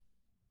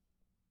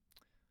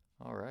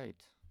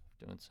Alright,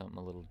 doing something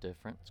a little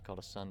different. It's called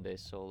a Sunday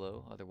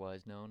Solo,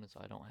 otherwise known as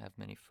I don't have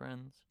many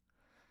friends.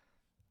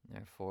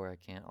 Therefore, I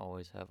can't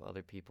always have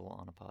other people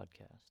on a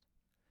podcast.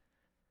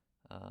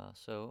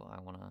 So,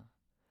 I want to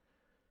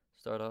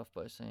start off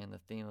by saying the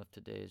theme of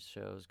today's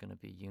show is going to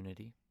be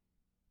unity,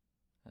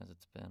 as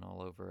it's been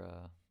all over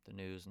the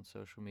news and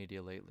social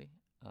media lately.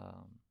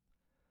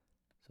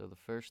 So, the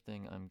first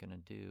thing I'm going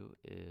to do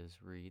is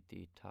read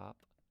the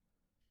top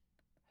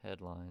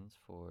headlines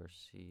for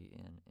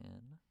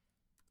CNN.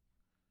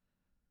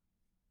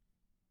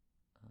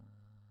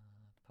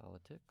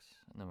 Politics,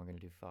 and then we're going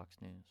to do Fox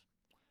News.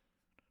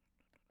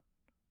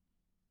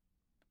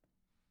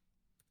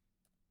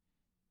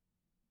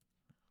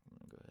 I'm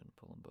going to go ahead and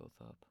pull them both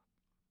up.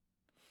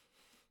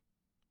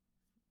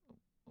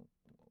 Oh,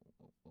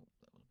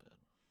 that was bad.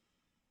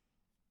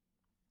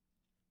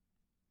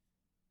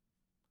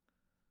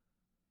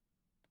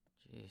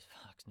 Jeez,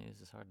 Fox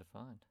News is hard to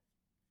find.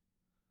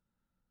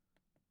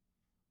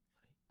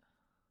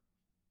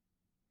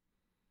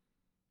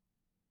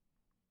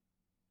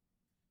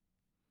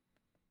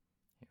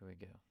 Here we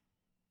go.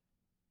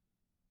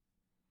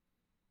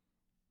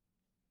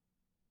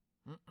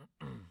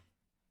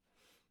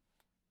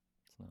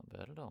 It's not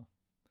bad at all.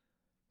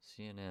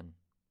 CNN.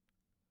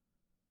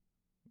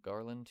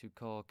 Garland to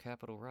call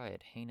Capitol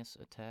riot heinous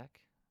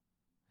attack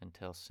and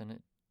tell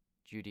Senate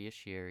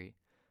Judiciary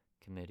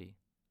Committee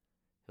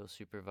he'll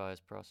supervise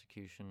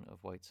prosecution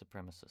of white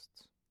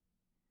supremacists.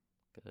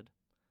 Good.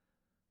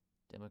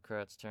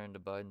 Democrats turn to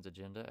Biden's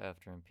agenda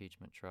after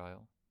impeachment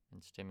trial.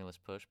 In stimulus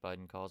push,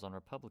 Biden calls on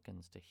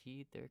Republicans to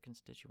heed their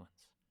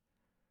constituents.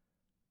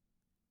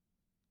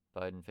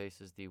 Biden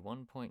faces the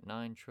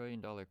 $1.9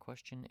 trillion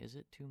question, is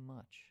it too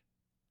much?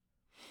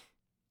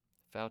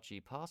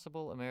 Fauci,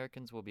 possible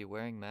Americans will be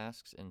wearing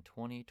masks in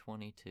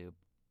 2022.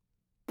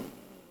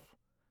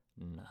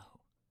 No.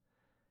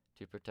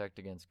 To protect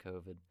against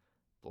COVID,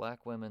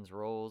 black women's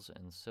roles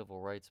in civil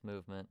rights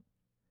movement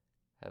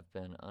have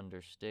been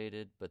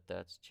understated, but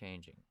that's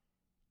changing.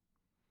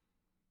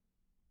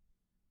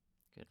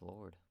 Good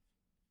Lord.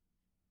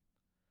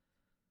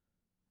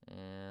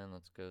 And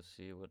let's go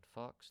see what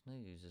Fox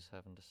News is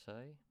having to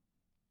say.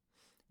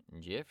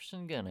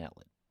 Jefferson Gun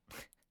Outlet.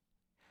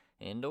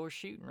 Indoor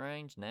shooting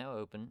range now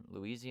open.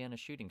 Louisiana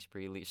shooting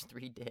spree leaves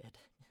 3 dead.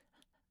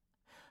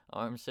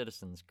 Armed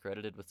citizens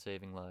credited with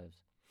saving lives.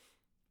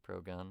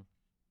 Pro-gun.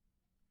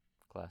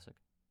 Classic.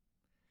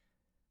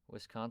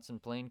 Wisconsin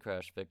plane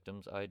crash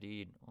victims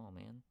ID'd,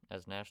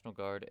 as National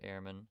Guard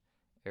airmen,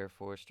 Air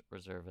Force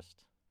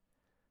reservist.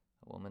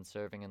 A woman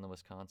serving in the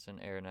Wisconsin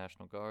Air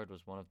National Guard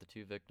was one of the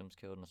 2 victims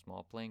killed in a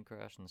small plane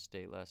crash in the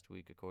state last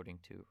week, according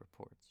to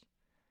reports.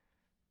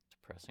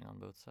 Depressing on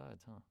both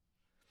sides, huh?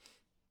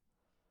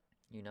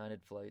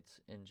 United Flight's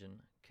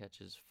engine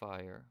catches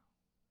fire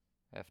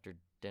after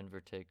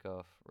Denver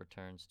takeoff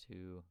returns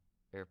to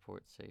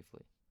airport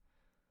safely.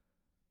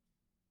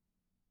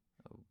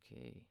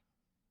 Okay.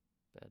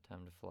 Bad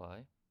time to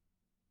fly.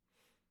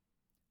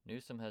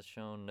 Newsom has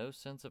shown no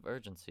sense of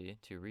urgency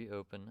to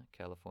reopen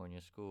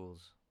California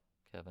schools.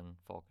 Kevin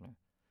Faulconer.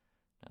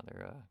 Now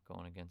they're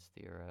going against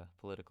their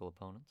political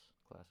opponents.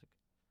 Classic.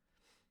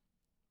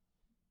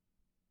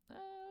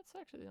 That's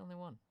actually the only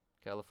one.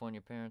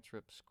 California parents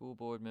rip school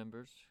board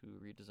members who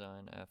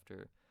redesign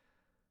after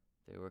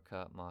they were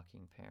caught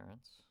mocking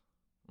parents.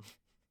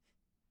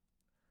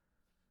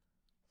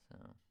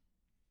 So,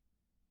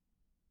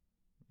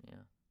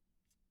 yeah.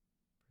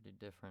 Pretty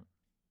different.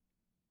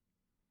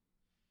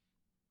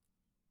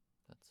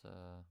 That's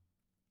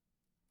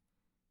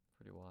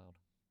pretty wild.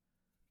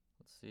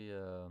 Let's see,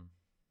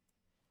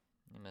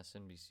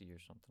 MSNBC or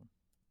something.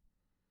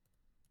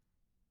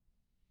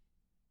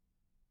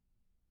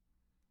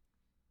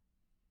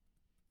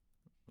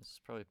 This is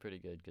probably pretty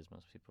good because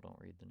most people don't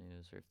read the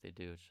news, or if they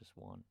do, it's just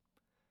one.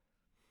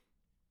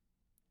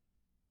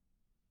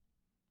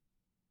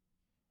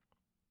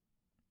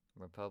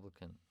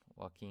 Republican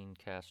Joaquin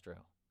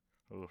Castro.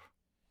 Oof,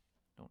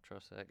 don't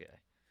trust that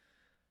guy.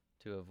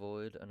 To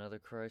avoid another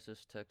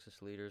crisis,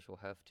 Texas leaders will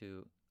have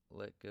to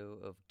let go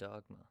of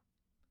dogma.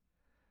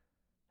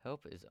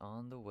 Help is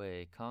on the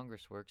way.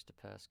 Congress works to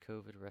pass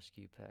COVID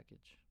rescue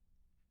package.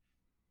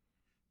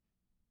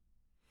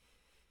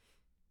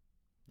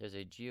 There's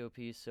a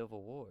GOP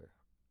civil war.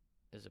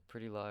 Is a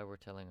pretty lie we're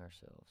telling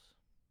ourselves.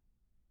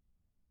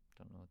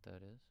 Don't know what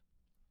that is.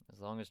 As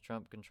long as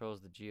Trump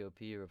controls the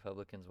GOP,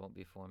 Republicans won't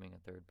be forming a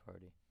third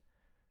party.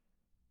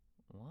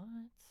 What?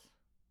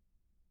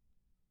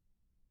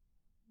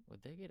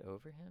 Would they get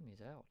over him?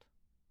 He's out.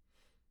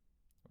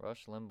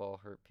 Rush Limbaugh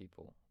hurt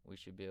people. We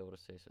should be able to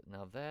say so.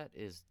 Now that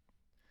is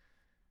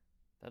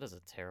a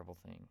terrible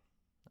thing.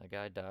 A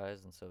guy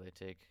dies, and so they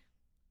take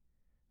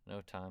no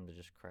time to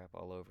just crap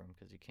all over him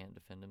because he can't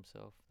defend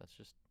himself. That's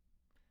just...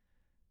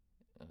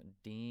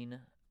 Dean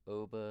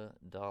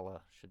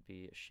Obeidallah should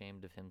be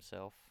ashamed of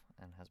himself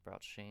and has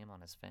brought shame on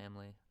his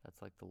family.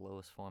 That's like the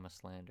lowest form of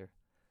slander.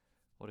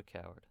 What a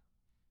coward.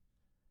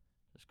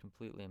 Just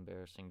completely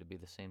embarrassing to be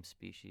the same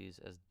species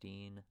as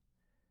Dean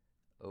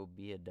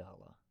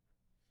Obeidallah.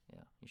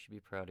 Yeah, you should be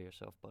proud of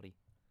yourself, buddy.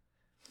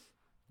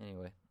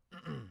 Anyway.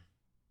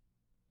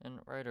 And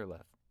right or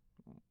left?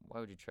 Why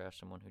would you trash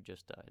someone who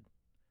just died?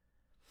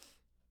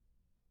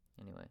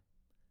 Anyway.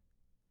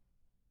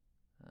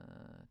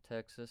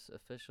 Texas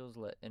officials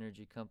let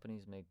energy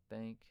companies make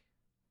bank.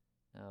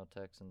 Now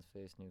Texans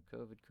face new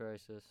COVID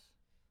crisis.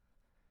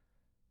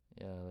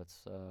 Yeah,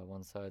 that's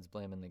one side's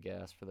blaming the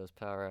gas for those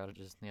power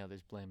outages, and the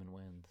other's blaming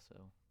wind. So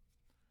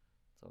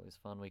it's always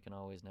fun. We can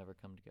always never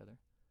come together.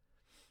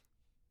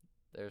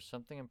 There's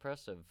something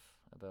impressive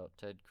about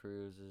Ted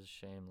Cruz's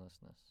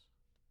shamelessness.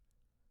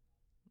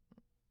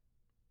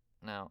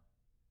 Now,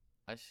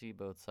 I see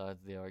both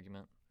sides of the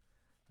argument.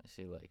 I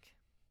see, like,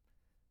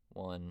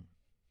 one,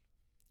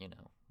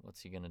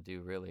 what's he gonna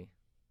do really?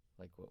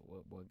 Like,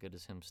 what good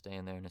is him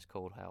staying there in his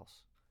cold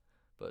house?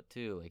 But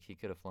two, like, he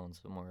could have flown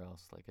somewhere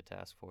else, like a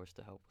task force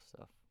to help with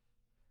stuff.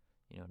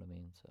 You know what I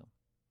mean? So,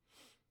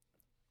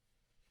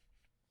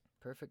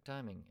 perfect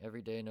timing.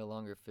 Every day no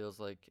longer feels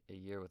like a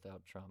year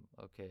without Trump.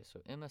 Okay,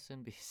 so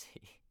MSNBC,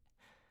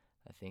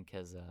 I think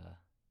has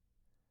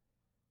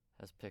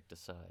picked a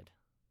side.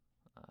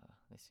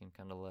 They seem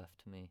kind of left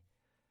to me.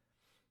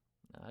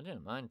 I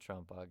didn't mind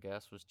Trump.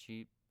 Gas was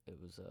cheap. It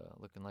was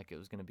looking like it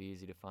was going to be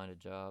easy to find a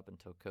job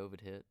until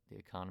COVID hit. The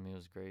economy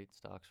was great.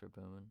 Stocks were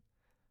booming.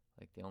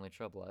 Like, the only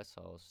trouble I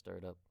saw was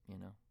stirred up,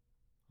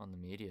 on the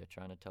media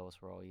trying to tell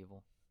us we're all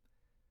evil.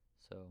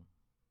 So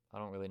I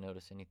don't really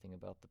notice anything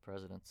about the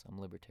presidents. I'm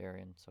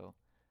libertarian, so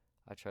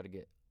I try to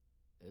get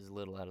as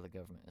little out of the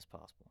government as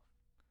possible.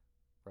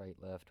 Right,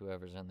 left,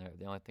 whoever's in there.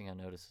 The only thing I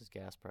notice is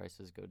gas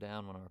prices go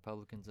down when a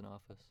Republican's in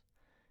office,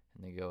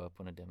 and they go up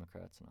when a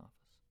Democrat's in office.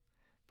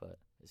 But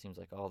it seems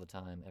like all the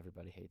time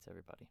everybody hates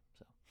everybody.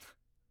 So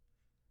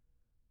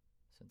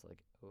since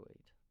like 08.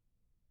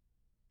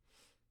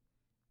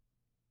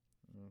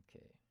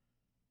 Okay.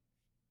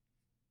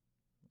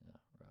 Yeah,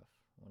 rough.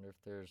 Wonder if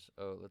there's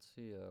let's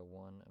see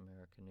One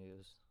America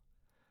News.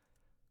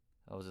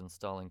 I was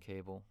installing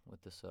cable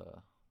with this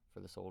for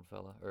this old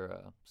fella,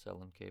 or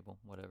selling cable,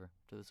 whatever,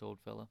 to this old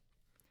fella.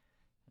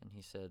 And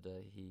he said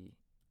he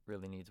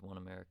really needs One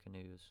America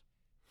News.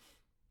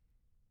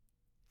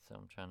 So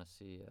I'm trying to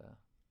see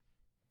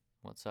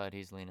what side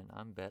he's leaning.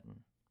 I'm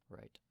betting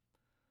right.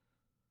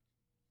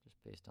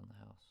 Just based on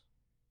the house.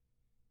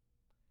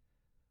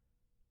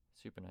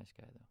 Super nice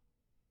guy, though.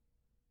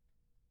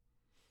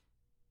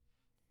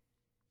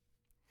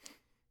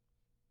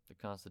 The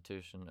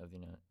Constitution of the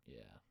United...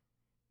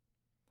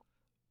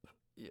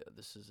 Yeah,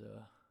 this is,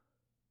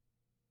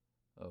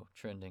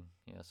 trending.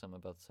 Yeah, something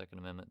about the Second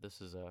Amendment.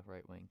 This is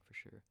right wing for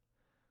sure.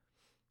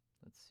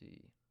 Let's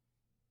see.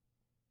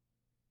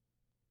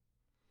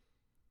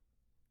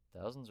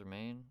 Thousands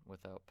remain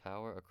without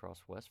power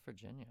across West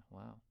Virginia.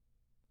 Wow.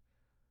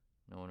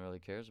 No one really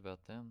cares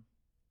about them.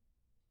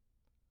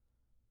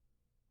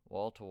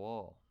 Wall to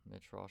wall.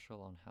 Mitch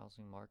Rochelle on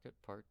housing market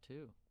part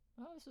 2.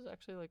 Oh, this is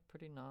actually like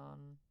pretty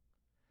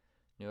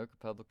New York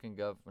Republican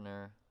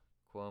Governor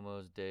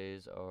Cuomo's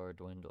days are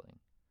dwindling.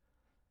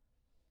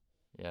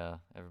 Yeah,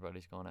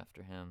 everybody's going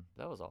after him.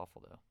 That was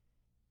awful, though.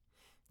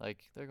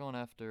 Like, they're going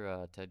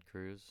after Ted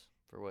Cruz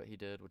for what he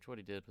did, which what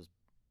he did was,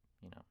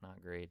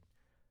 not great.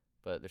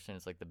 But they're saying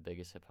it's like the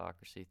biggest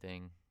hypocrisy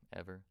thing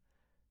ever.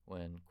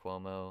 When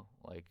Cuomo,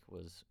 like,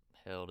 was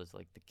hailed as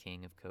like the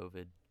king of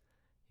COVID,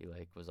 he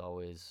like was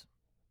always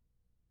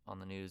on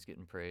the news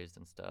getting praised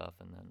and stuff,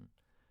 and then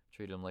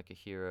treated him like a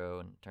hero,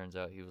 and turns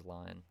out he was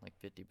lying. Like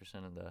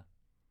 50% of the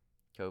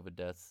COVID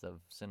deaths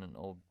of sending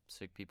old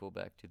sick people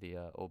back to the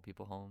old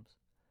people homes.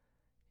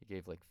 He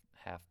gave like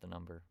half the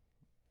number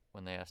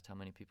when they asked how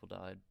many people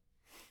died.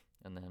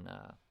 And then,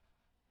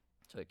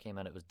 so it came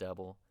out it was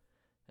double.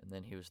 And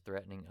then he was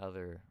threatening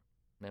other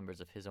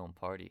members of his own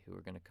party who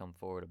were going to come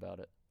forward about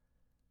it.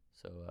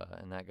 So,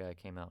 and that guy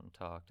came out and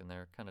talked, and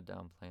they're kind of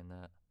downplaying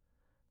that.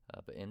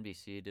 But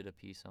NBC did a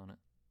piece on it,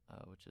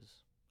 which is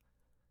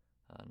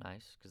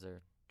nice because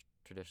they're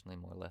traditionally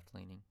more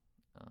left-leaning.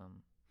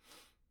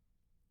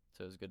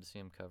 So it was good to see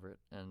him cover it.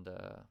 And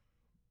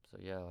so,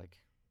 yeah, like,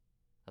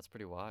 that's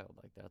pretty wild.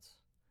 Like,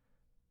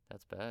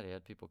 that's bad. He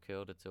had people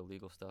killed. It's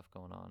illegal stuff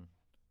going on.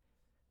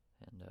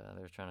 And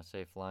they were trying to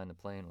say flying the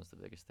plane was the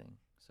biggest thing.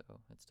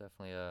 So it's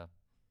definitely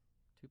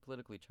too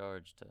politically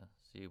charged to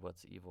see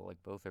what's evil.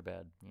 Like, both are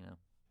bad,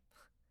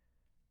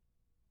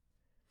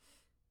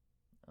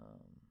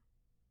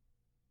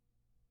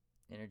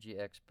 Energy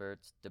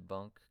experts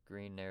debunk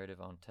green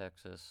narrative on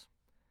Texas.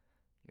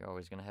 You're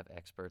always going to have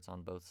experts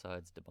on both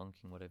sides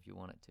debunking whatever you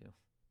want it to.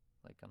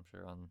 Like, I'm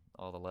sure on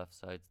all the left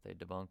sides, they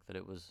debunked that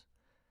it was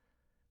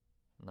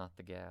not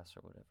the gas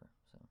or whatever.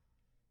 So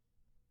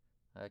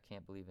I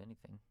can't believe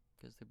anything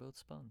because they both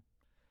spun.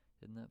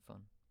 Isn't that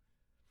fun?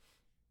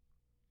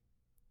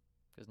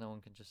 Because no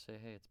one can just say,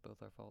 hey, it's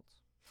both our faults.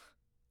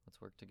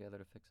 Let's work together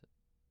to fix it.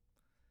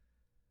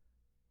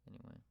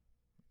 Anyway.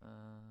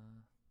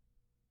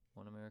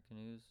 One American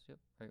News. Yep,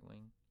 right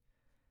wing.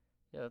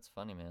 Yeah, that's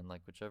funny, man.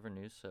 Like, whichever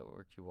news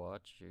network you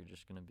watch, you're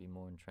just going to be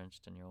more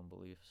entrenched in your own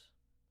beliefs.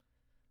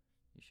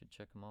 You should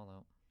check them all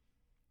out.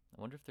 I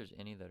wonder if there's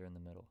any that are in the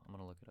middle. I'm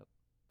going to look it up.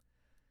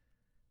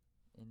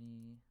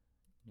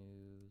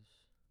 news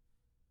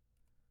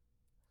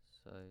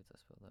sites. I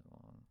spelled that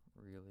wrong.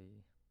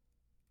 Really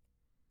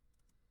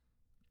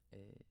a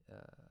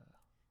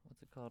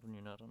what's it called when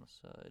you're not on a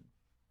side?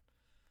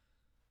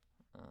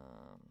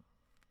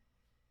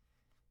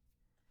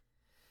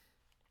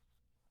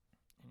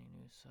 Any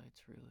news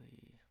sites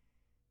really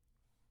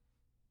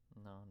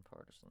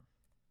nonpartisan?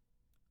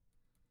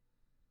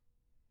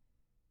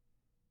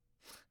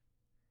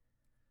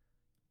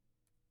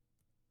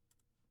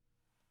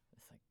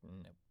 It's like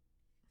nope.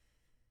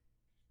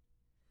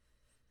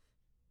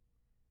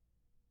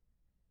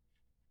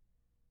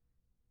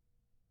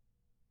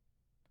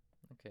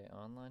 Okay,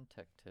 online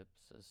tech tips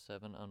says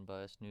 7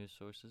 unbiased news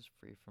sources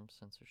free from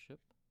censorship.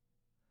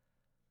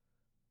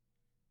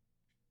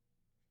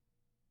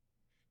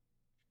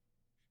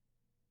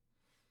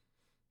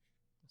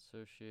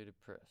 Associated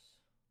Press.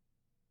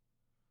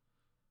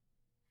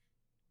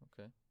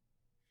 Okay.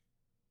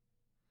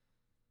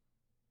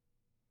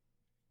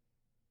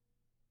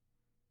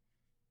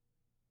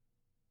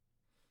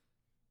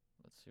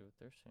 Let's see what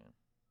they're saying.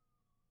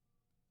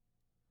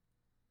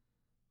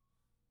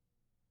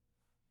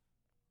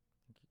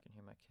 I think you can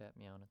hear my cat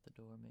meowing at the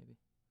door, maybe.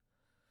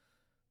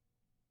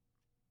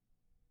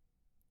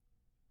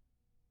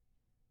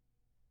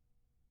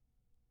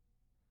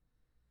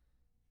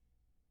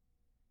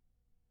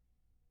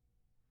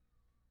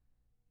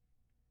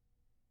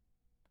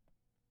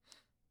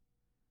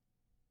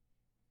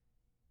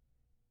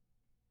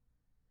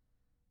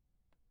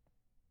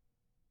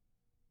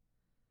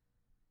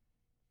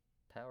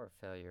 Power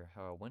failure,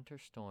 how a winter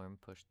storm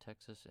pushed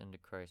Texas into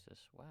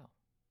crisis. Wow.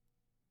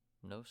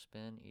 No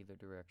spin either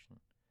direction.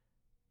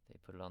 They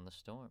put it on the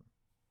storm.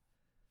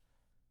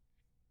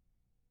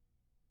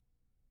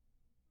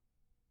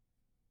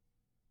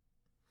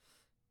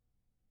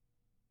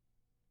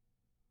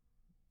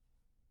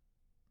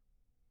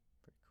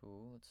 Pretty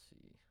cool. Let's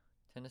see.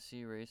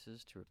 Tennessee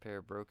races to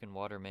repair broken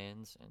water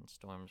mains in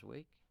storm's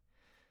wake.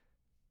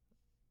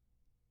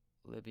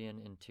 Libyan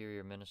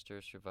interior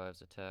minister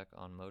survives attack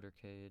on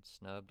motorcade.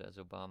 Snubbed as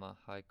Obama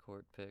high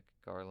court pick.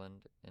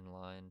 Garland in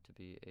line to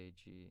be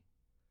AG.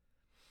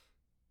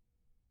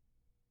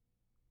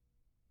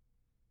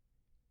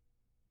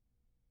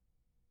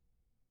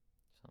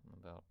 Something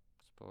about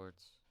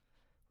sports.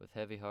 With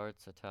heavy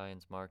hearts,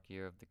 Italians mark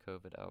year of the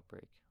COVID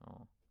outbreak.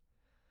 Oh.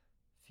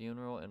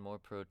 Funeral and more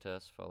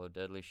protests follow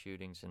deadly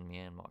shootings in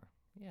Myanmar.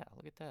 Yeah,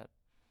 look at that.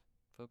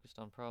 Focused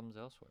on problems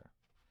elsewhere.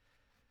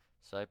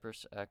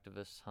 Cyprus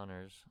activists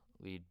hunters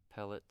lead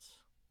pellets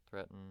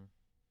threaten.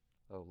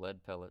 Oh,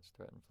 lead pellets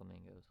threaten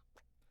flamingos.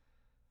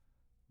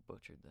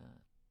 Butchered that.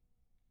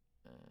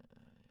 Yeah.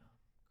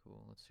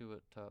 Cool. Let's see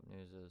what top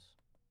news is.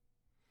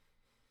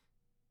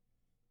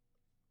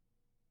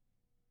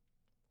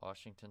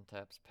 Washington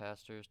taps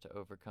pastors to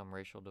overcome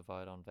racial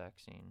divide on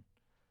vaccine.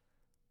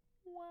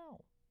 Wow.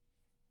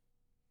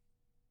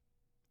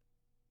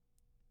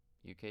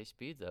 UK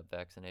speeds up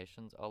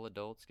vaccinations. All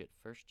adults get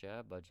first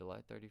jab by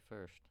July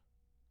 31st.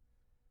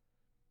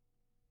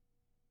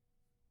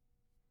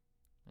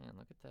 Man,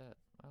 look at that.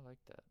 I like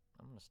that.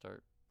 I'm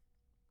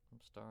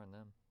starring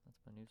them.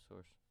 That's my news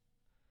source.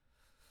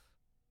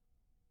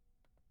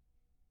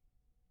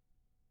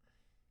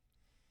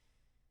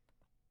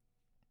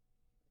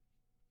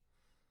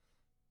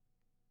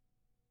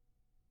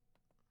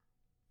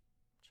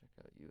 Check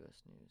out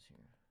US news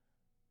here.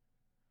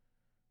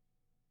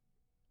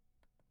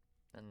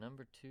 And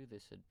number 2, they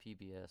said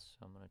PBS,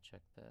 so I'm going to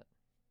check that.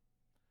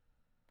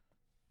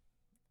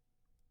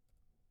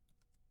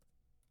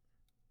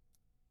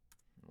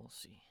 We'll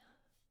see.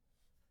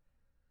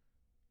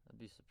 I'd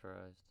be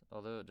surprised.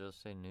 Although it does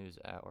say news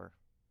hour.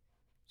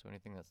 So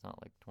anything that's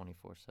not like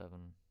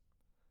 24/7.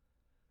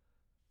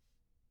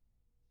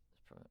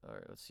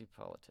 Alright, let's see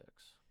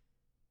politics.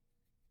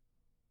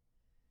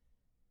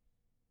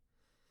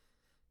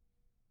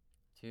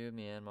 2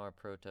 Myanmar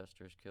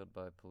protesters killed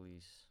by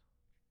police.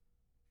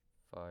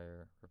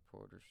 Fire,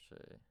 reporters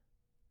say.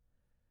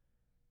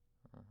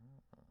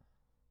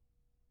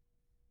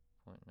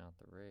 Pointing out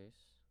the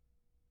race.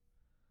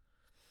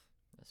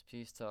 As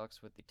peace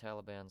talks with the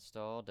Taliban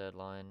stall,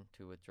 deadline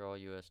to withdraw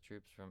U.S.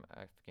 troops from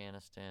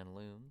Afghanistan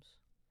looms.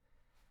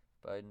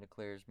 Biden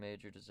declares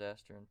major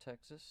disaster in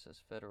Texas as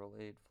federal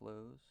aid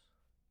flows.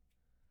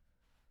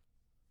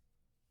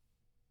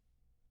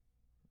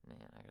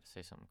 Man, I gotta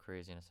say something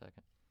crazy in a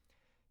second.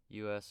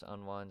 U.S.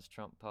 unwinds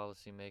Trump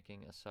policy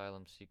making,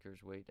 asylum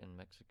seekers wait in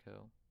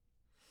Mexico.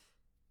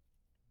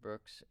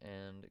 Brooks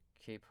and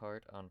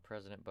Capehart on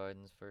President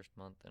Biden's first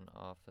month in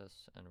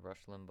office, and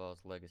Rush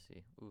Limbaugh's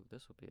legacy. Ooh,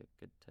 this will be a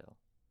good tell.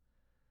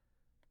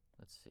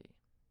 Let's see.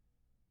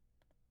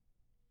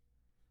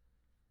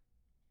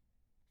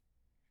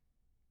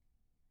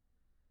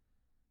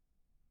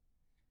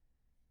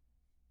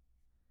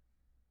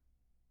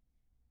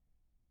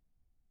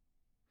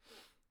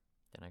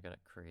 Then I got a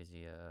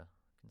crazy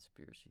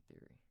conspiracy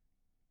theory.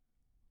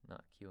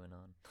 Not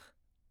QAnon.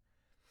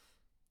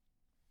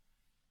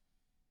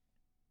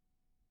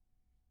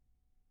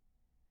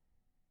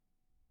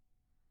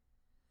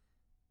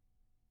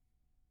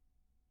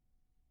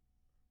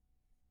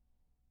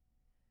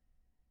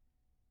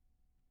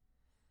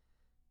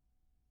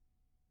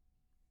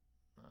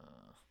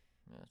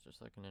 it's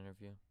just like an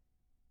interview.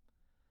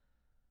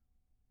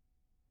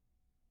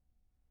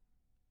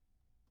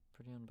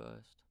 Pretty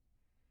unbiased.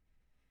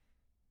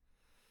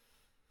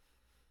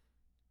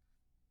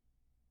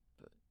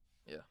 But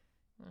yeah,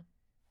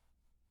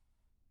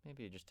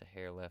 maybe just a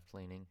hair left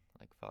leaning,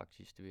 like Fox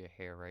used to be a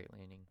hair right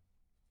leaning.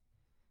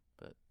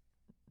 But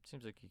it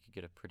seems like you could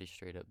get a pretty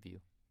straight up view.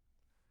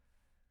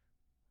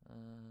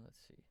 Let's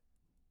see.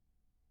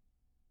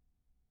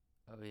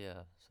 Oh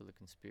yeah, so the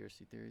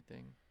conspiracy theory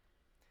thing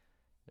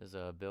is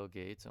Bill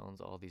Gates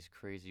owns all these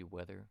crazy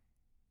weather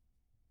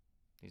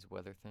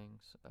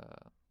things,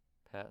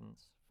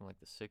 patents from like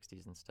the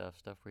 60s and stuff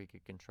where he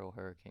could control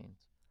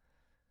hurricanes,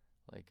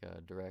 like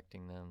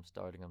directing them,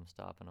 starting them,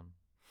 stopping them,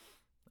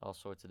 all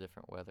sorts of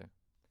different weather.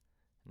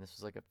 And this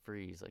was like a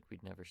freeze like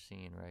we'd never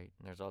seen, right?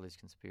 And there's all these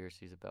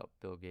conspiracies about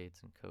Bill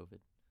Gates and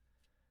COVID.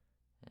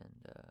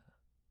 And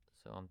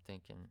so I'm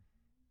thinking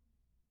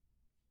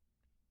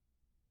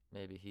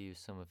maybe he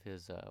used some of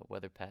his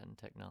weather patent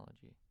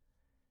technology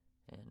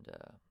and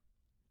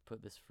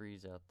put this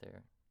freeze out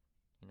there.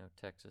 You know,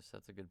 Texas,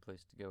 that's a good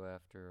place to go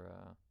after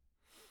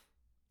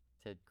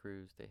Ted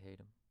Cruz. They hate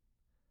him.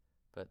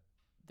 But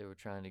they were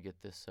trying to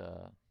get this,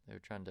 they were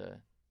trying to,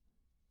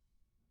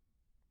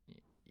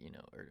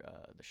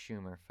 the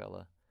Schumer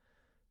fella,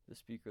 the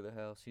Speaker of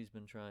the House, he's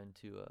been trying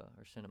to,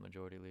 or Senate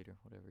Majority Leader,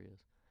 whatever he is,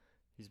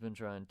 he's been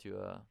trying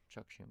to,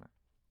 Chuck Schumer.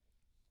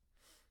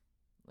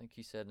 Like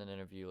he said in an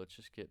interview, let's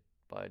just get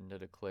Biden to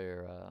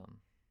declare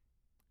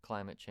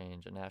climate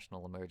change a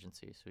national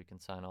emergency so he can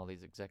sign all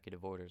these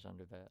executive orders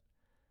under that.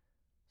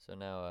 So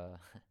now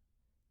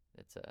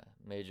it's a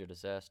major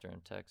disaster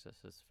in Texas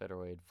as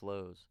federal aid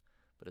flows,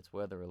 but it's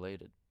weather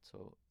related.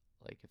 So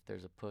like if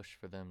there's a push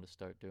for them to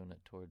start doing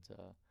it towards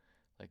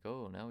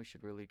now we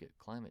should really get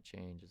climate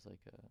change as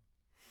like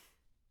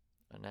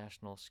a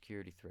national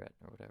security threat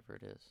or whatever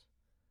it is.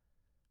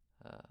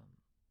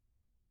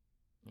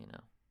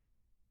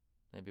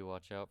 Maybe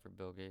watch out for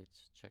Bill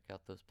Gates. Check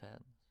out those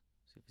patents.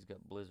 See if he's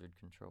got blizzard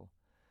control.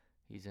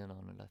 He's in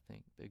on it, I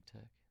think. Big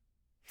tech.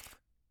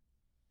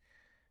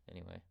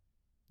 Anyway,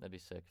 that'd be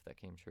sick if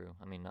that came true.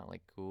 I mean, not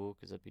like cool,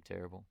 because that'd be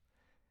terrible.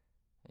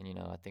 And,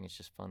 I think it's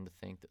just fun to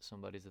think that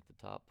somebody's at the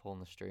top pulling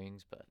the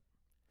strings, but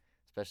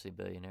especially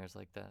billionaires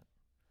like that.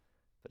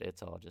 But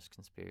it's all just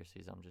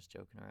conspiracies. I'm just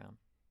joking around.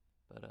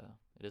 But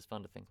it is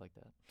fun to think like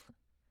that.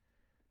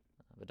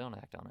 But don't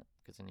act on it,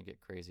 because then you get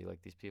crazy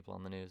like these people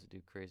on the news that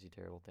do crazy,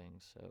 terrible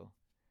things. So,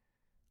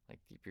 like,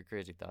 keep your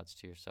crazy thoughts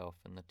to yourself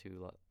and the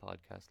two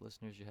podcast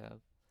listeners you have,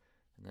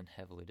 and then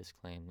heavily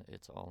disclaim that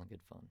it's all in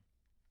good fun.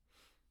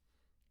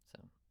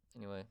 So,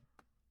 anyway,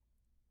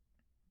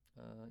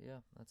 yeah,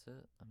 that's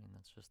it. I mean,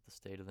 that's just the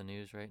state of the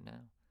news right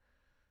now.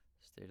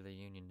 State of the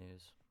Union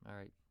news. All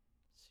right,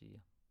 see ya.